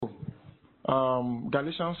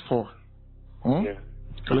Galatians 4. Hmm? Yeah.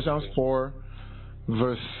 Galatians 4,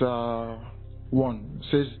 verse 1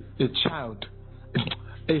 says, a child,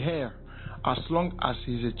 a heir, as long as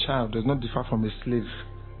he is a child, does not differ from a slave,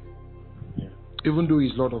 even though he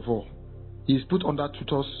is Lord of all. He is put under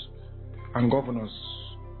tutors and governors.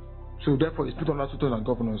 So therefore, he is put under tutors and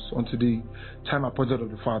governors until the time appointed of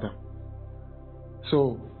the Father.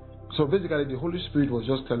 So basically, the Holy Spirit was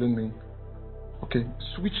just telling me, okay,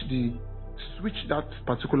 switch that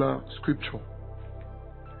particular scripture.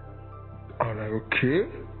 Alright, okay.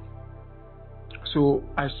 So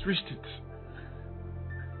I switched it.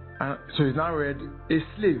 And so it's now read a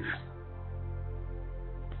slave.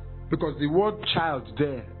 Because the word child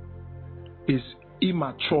there is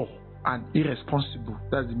immature and irresponsible.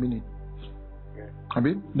 That's the meaning. I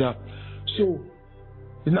mean, yeah. So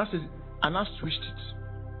it now says, and I switched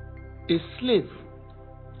it. A slave.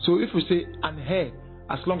 So if we say an heir,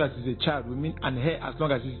 as long as he's a child, we mean an heir as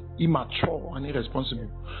long as he's immature and irresponsible.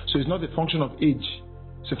 So it's not a function of age,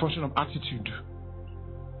 it's a function of attitude.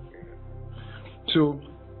 So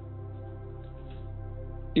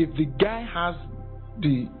if the guy has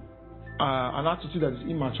an attitude that is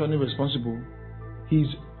immature and irresponsible,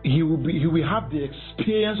 he will have the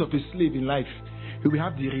experience of a slave in life. He will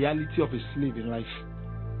have the reality of a slave in life.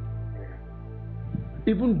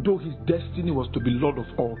 Even though his destiny was to be Lord of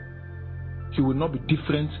all, he will not be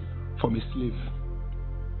different from a slave.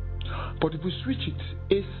 But if we switch it,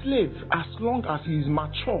 a slave, as long as he is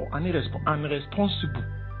mature and responsible,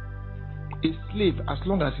 a slave, as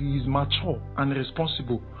long as he is mature and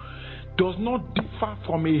responsible, does not differ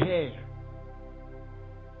from a heir.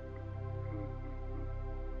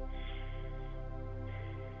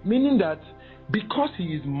 Meaning that because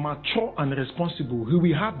he is mature and responsible, he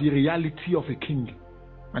will have the reality of a king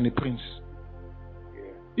and a prince,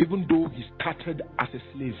 even though he started as a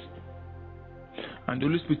slave. And the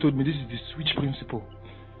Holy Spirit told me this is the switch principle,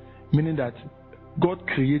 meaning that God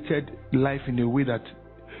created life in a way that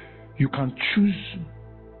you can choose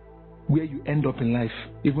where you end up in life,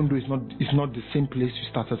 even though it's not the same place you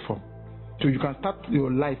started from. So you can start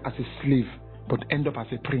your life as a slave but end up as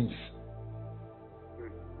a prince.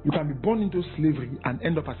 You can be born into slavery and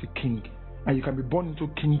end up as a king, and you can be born into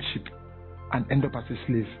kingship and end up as a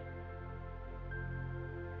slave.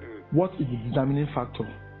 What is the determining factor?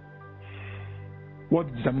 What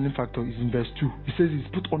the determining factor is in verse 2. It says it's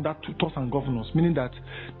put under tutors and governors, meaning that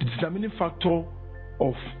the determining factor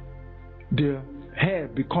of the heir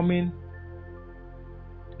becoming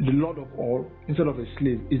the Lord of all instead of a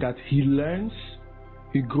slave is that he learns,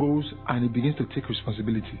 he grows, and he begins to take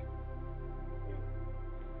responsibility.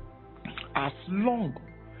 As long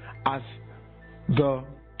as the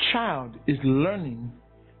child is learning,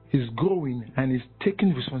 is growing, and is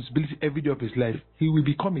taking responsibility every day of his life, he will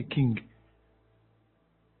become a king.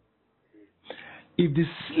 If the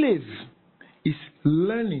slave is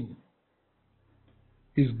learning,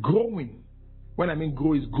 is growing, when I mean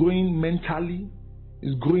grow, is growing mentally,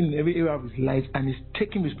 is growing in every area of his life, and is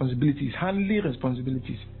taking responsibilities, handling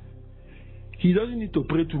responsibilities, he doesn't need to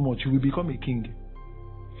pray too much, he will become a king.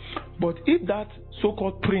 But if that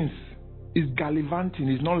so-called prince is gallivanting,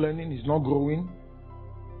 he's not learning, he's not growing,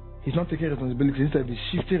 he's not taking responsibilities, instead he's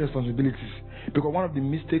shifting responsibilities. Because one of the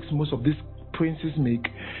mistakes most of these princes make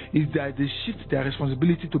is that they shift their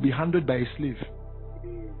responsibility to be handled by a slave,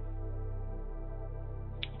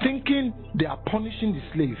 thinking they are punishing the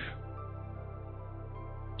slave,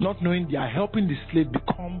 not knowing they are helping the slave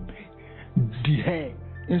become the heir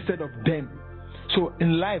instead of them. So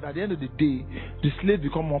in life, at the end of the day, the slave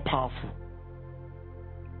become more powerful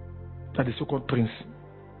than the so-called prince.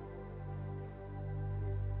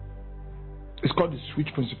 It's called the switch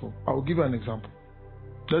principle. I will give you an example.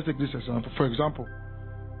 Let's take this example. For example,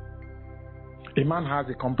 a man has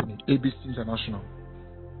a company, ABC International.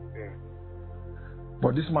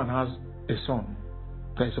 But this man has a son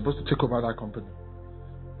that is supposed to take over that company.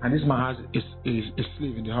 And this man has a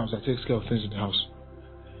slave in the house that takes care of things in the house.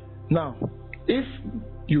 Now, if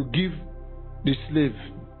you give the slave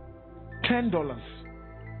 $10,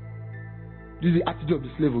 this is the attitude of the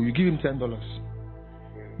slave, you give him $10.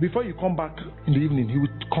 Before you come back in the evening, he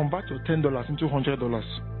would convert your $10 into $100.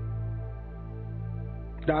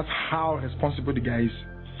 That's how responsible the guy is.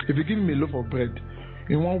 If you give him a loaf of bread,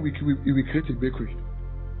 in 1 week he will create a bakery.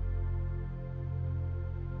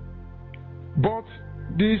 But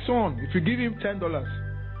the son, if you give him $10,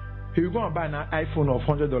 he will go and buy an iPhone of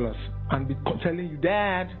 $100 and be telling you,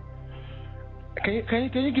 Dad,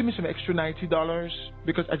 can you give me some extra $90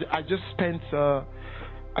 because I just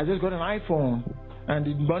got an iPhone and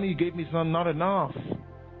the money you gave me is not enough.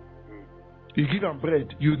 You give him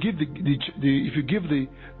bread. You give if you give the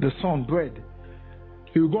son bread,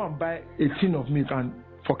 he will go and buy a tin of milk and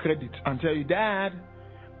for credit and tell you, Dad,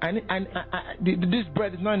 this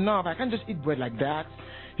bread is not enough. I can't just eat bread like that.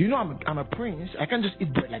 You know I'm a prince. I can't just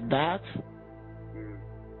eat bread like that.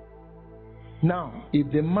 Now,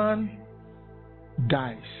 if the man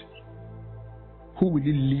dies, who will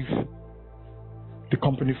he leave the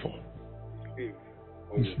company for?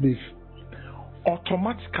 The slave.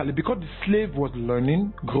 Automatically, because the slave was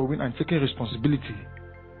learning, growing, and taking responsibility,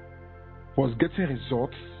 was getting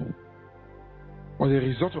results, was a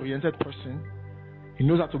result-oriented person, he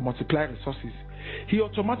knows how to multiply resources, he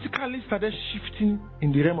automatically started shifting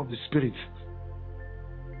in the realm of the spirit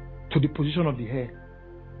to the position of the heir.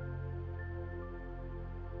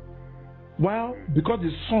 While, because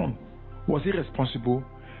the son was irresponsible,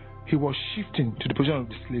 he was shifting to the position of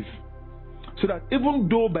the slave. So that even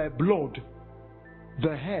though by blood, the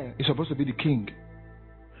heir is supposed to be the king,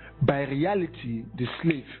 by reality, the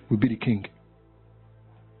slave will be the king.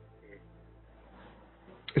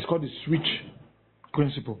 It's called the switch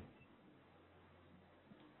principle.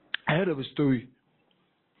 I heard of a story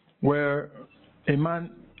where a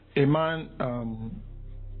man has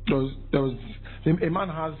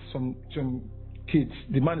some kids.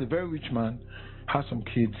 The man is a very rich man, has some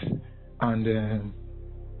kids, and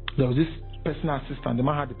there was this personal assistant. The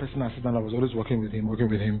man had a personal assistant that was always working with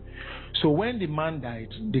him. So when the man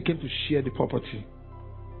died, they came to share the property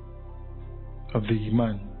of the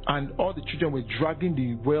man, and all the children were dragging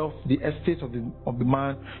the wealth, the estate of the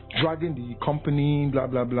man, dragging the company, blah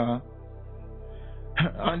blah blah.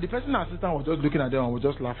 And the personal assistant was just looking at them and was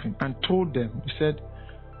just laughing and told them, he said,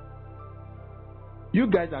 "You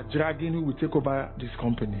guys are dragging who will take over this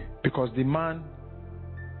company because the man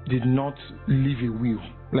did not leave a will,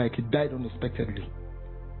 like he died unexpectedly."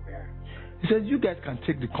 He said, "You guys can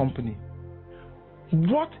take the company.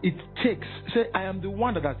 What it takes," say, "I am the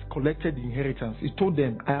one that has collected the inheritance." He told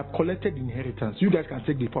them, "I have collected the inheritance. You guys can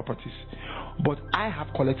take the properties, but I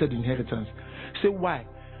have collected the inheritance." Say, "Why?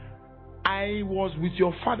 I was with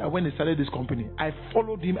your father when he started this company. I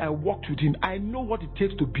followed him. I worked with him. I know what it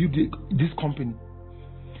takes to build this company.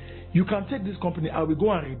 You can take this company. I will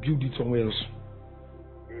go and rebuild it somewhere else."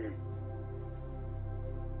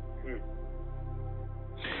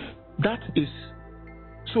 That is,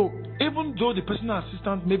 so even though the personal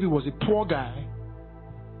assistant maybe was a poor guy,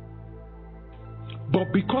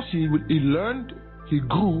 but because he learned, he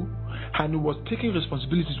grew, and he was taking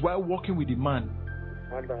responsibilities while working with the man,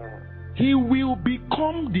 he will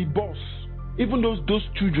become the boss. Even though those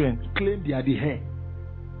children claim they are the heir,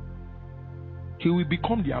 he will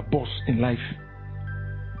become their boss in life.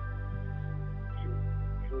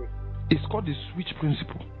 It's called the switch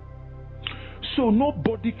principle. So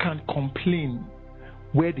nobody can complain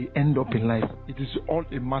where they end up in life. It is all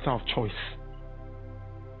a matter of choice.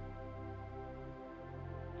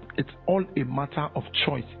 It's all a matter of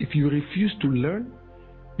choice. If you refuse to learn,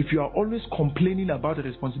 if you are always complaining about the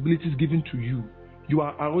responsibilities given to you, you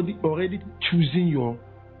are already choosing your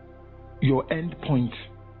end point.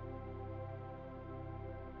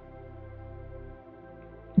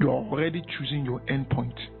 You are already choosing your end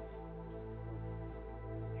point.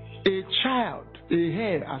 A child, a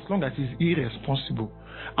heir, as long as he's irresponsible,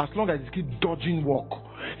 as long as he keeps dodging work,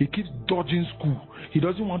 he keeps dodging school, he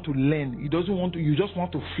doesn't want to learn, you just want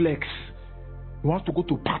to flex, he wants to go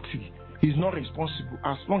to party, he's not responsible.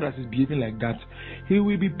 As long as he's behaving like that, he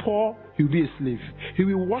will be poor, he will be a slave. He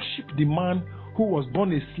will worship the man who was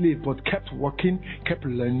born a slave but kept working, kept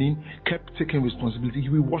learning, kept taking responsibility. He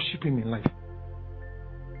will worship him in life.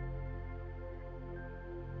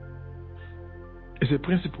 It's a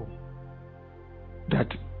principle that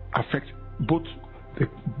affects both the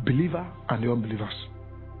believer and the unbelievers.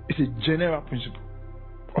 It's a general principle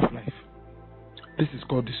of life. This is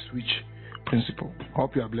called the switch principle. I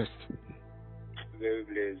hope you are blessed. Very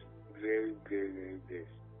blessed. Very blessed.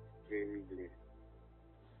 Very blessed.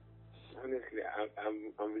 Honestly,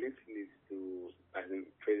 I'm listening to as in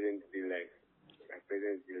present day life,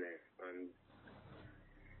 and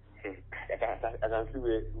I can see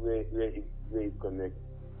where it connects.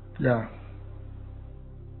 Yeah.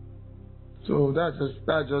 So that's just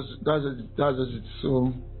it.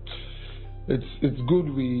 So it's good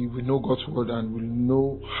we know God's word and we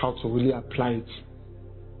know how to really apply it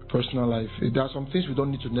to personal life. There are some things we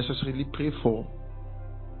don't need to necessarily pray for.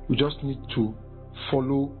 We just need to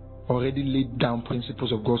follow already laid down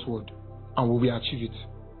principles of God's word, and we will achieve it.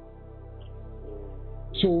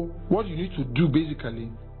 So what you need to do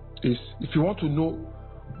basically is, if you want to know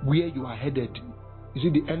where you are headed, is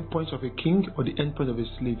it the end point of a king or the end point of a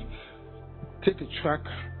slave? Take a track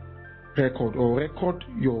record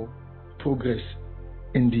your progress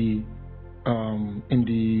in the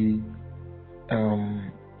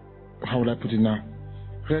how would I put it now?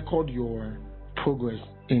 Record your progress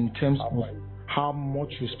in terms of how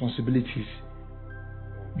much responsibilities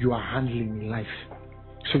you are handling in life.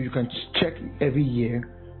 So you can check every year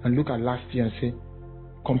and look at last year and say,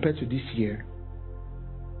 compared to this year,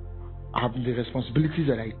 have the responsibilities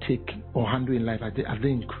that I take or handle in life, have they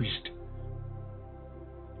increased?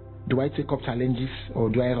 Do I take up challenges or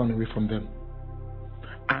do I run away from them?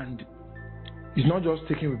 And it's not just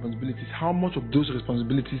taking responsibilities. How much of those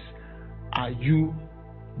responsibilities are you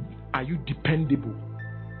dependable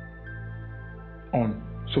on?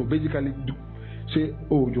 So basically, say,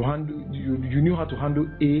 you knew how to handle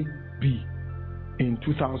A, B in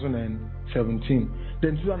 2017.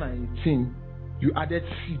 Then 2018, you added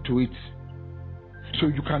C to it. So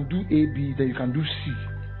you can do A, B, then you can do C.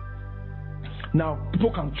 Now,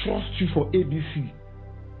 people can trust you for A, B, C.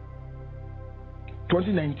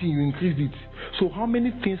 2019, you increased it. So how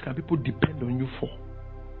many things can people depend on you for?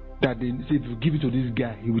 That they say, if you give it to this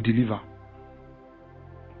guy, he will deliver.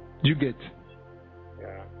 Do you get?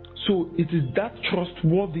 Yeah. So it is that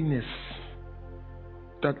trustworthiness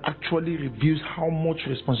that actually reveals how much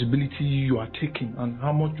responsibility you are taking and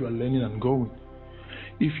how much you are learning and growing.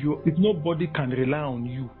 If nobody can rely on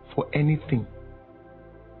you for anything,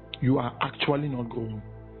 you are actually not growing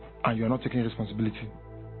and you are not taking responsibility.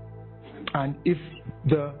 And if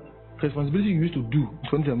the responsibility you used to do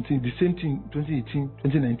in 2017, the same thing 2018,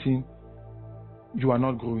 2019, you are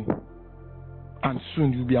not growing. And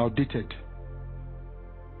soon you'll be outdated.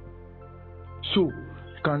 So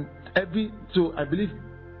I believe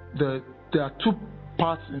there are two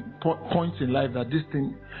points in life that this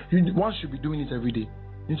thing, one should be doing it every day.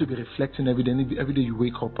 You need to be reflecting every day. Every day you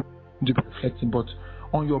wake up, you need to be reflecting. But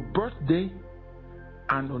on your birthday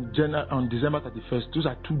and on December 31st, those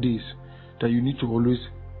are 2 days that you need to always,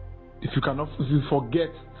 if you forget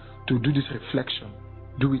to do this reflection,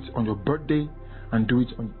 do it on your birthday and do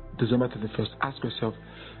it on December 31st. Ask yourself,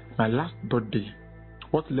 my last birthday,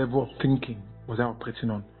 what level of thinking was I operating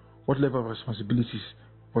on? What level of responsibilities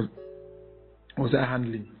was I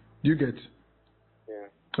handling? Do you get? Yeah.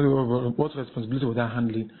 What responsibility was I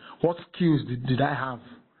handling? What skills did I have?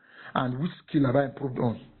 And which skill have I improved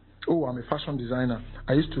on? Oh, I'm a fashion designer.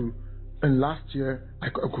 I used to, and last year, I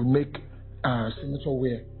could make signature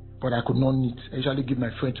wear, but I could not knit. I usually give my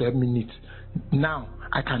friend to help me knit. Now,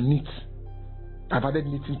 I can knit. I've added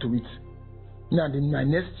knitting to it. Now, in my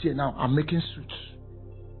next year now, I'm making suits.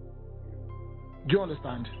 Do you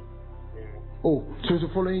understand? Yeah. Oh, so the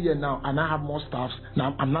following year now, and I have more staffs.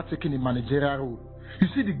 Now, I'm not taking a managerial role. You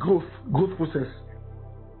see the growth process.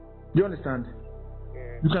 Do you understand?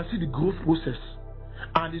 Yeah. You can see the growth process.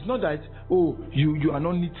 And it's not that, you are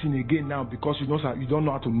not knitting again now because you don't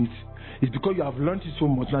know how to knit. It's because you have learned it so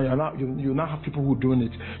much now. You now have people who are doing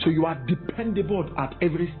it. So you are dependable at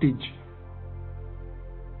every stage.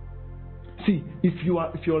 See, if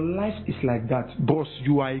your life is like that, boss,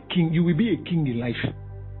 you are a king. You will be a king in life.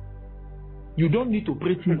 You don't need to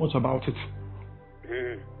pray too much about it.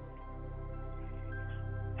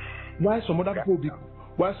 Why some other people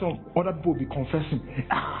will be confessing,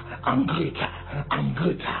 I'm greater.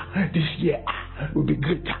 This year will be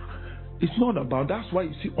greater. It's not about. That's why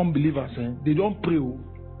you see unbelievers, they don't pray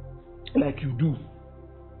like you do,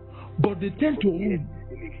 but they tend to rule.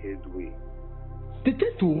 They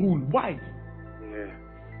tend to rule. Why? Yeah.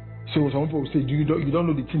 So some people say, you don't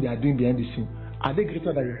know the thing they are doing behind the scene. Are they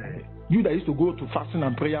greater than you that used to go to fasting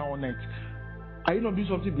and prayer all night? Are you not doing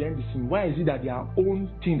something behind the scene? Why is it that their own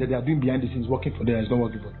thing that they are doing behind the scenes is working for them and it's not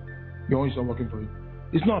working for you? Your own is not working for you.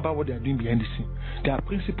 It's not about what they are doing behind the scene. There are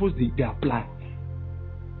principles they apply.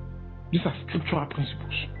 These are scriptural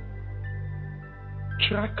principles.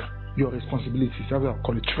 Track your responsibilities. That's what I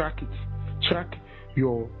call it. Track it. Track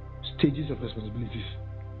your stages of responsibilities.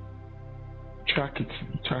 Track it.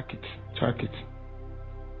 Track it. Track it.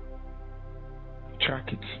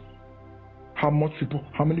 Track it. How many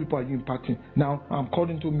people are you impacting? Now I'm called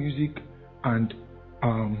into music and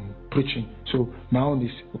preaching. So my own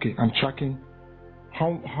is okay. I'm tracking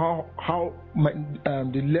how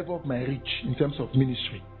the level of my reach in terms of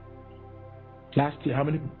ministry. Last year, how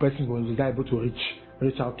many persons was I able to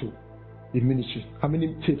reach out to in ministry? How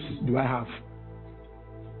many tips do I have?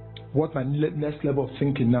 What's my next level of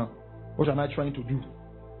thinking now? What am I trying to do?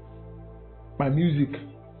 My music.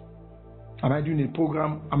 Am I doing a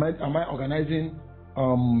program? Am I organizing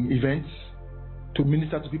events to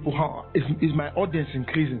minister to people? How is my audience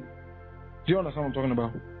increasing? Do you understand what I'm talking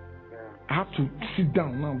about? Yeah. I have to sit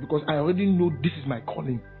down now because I already know this is my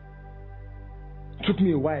calling. Took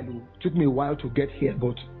me a while. Took me a while to get here,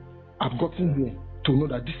 but I've gotten here to know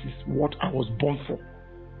that this is what I was born for.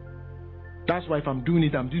 That's why if I'm doing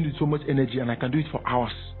it with so much energy, and I can do it for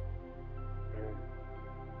hours.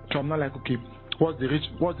 So I'm not like, okay, what's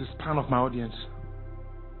the span of my audience?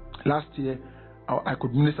 Last year, I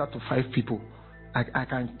could minister to 5 people. I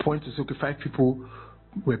can point to say, okay, 5 people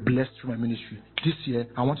were blessed through my ministry. This year,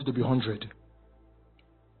 I want it to be 100.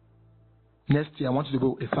 Next year, I want it to be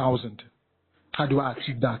 1,000. How do I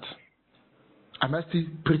achieve that? Am I still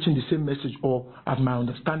preaching the same message, or has my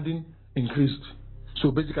understanding increased?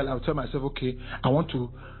 So basically, I'll tell myself, okay, I want to.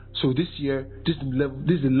 So this year, this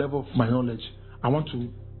is the level of my knowledge. I want to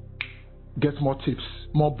get more tips,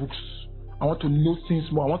 more books. I want to know things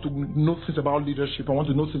more. I want to know things about leadership. I want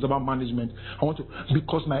to know things about management.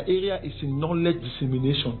 Because my area is in knowledge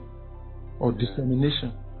dissemination or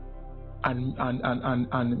dissemination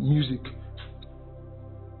and music.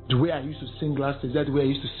 The way I used to sing last year, is that the way I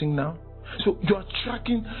used to sing now? So you are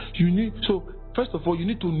tracking. So first of all, you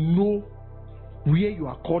need to know where you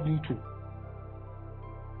are called into.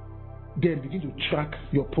 Then begin to track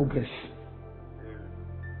your progress.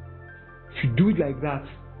 If you do it like that,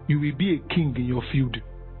 you will be a king in your field.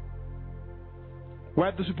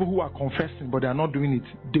 While those people who are confessing but they are not doing it,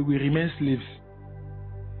 they will remain slaves.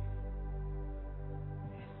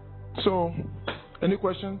 So, any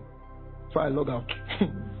question? Before I log out.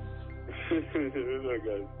 No,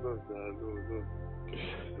 guys,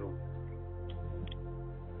 no.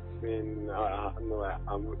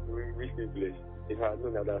 I'm really blessed. If I had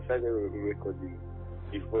known that I started recording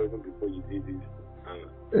before you did this,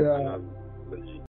 Yeah.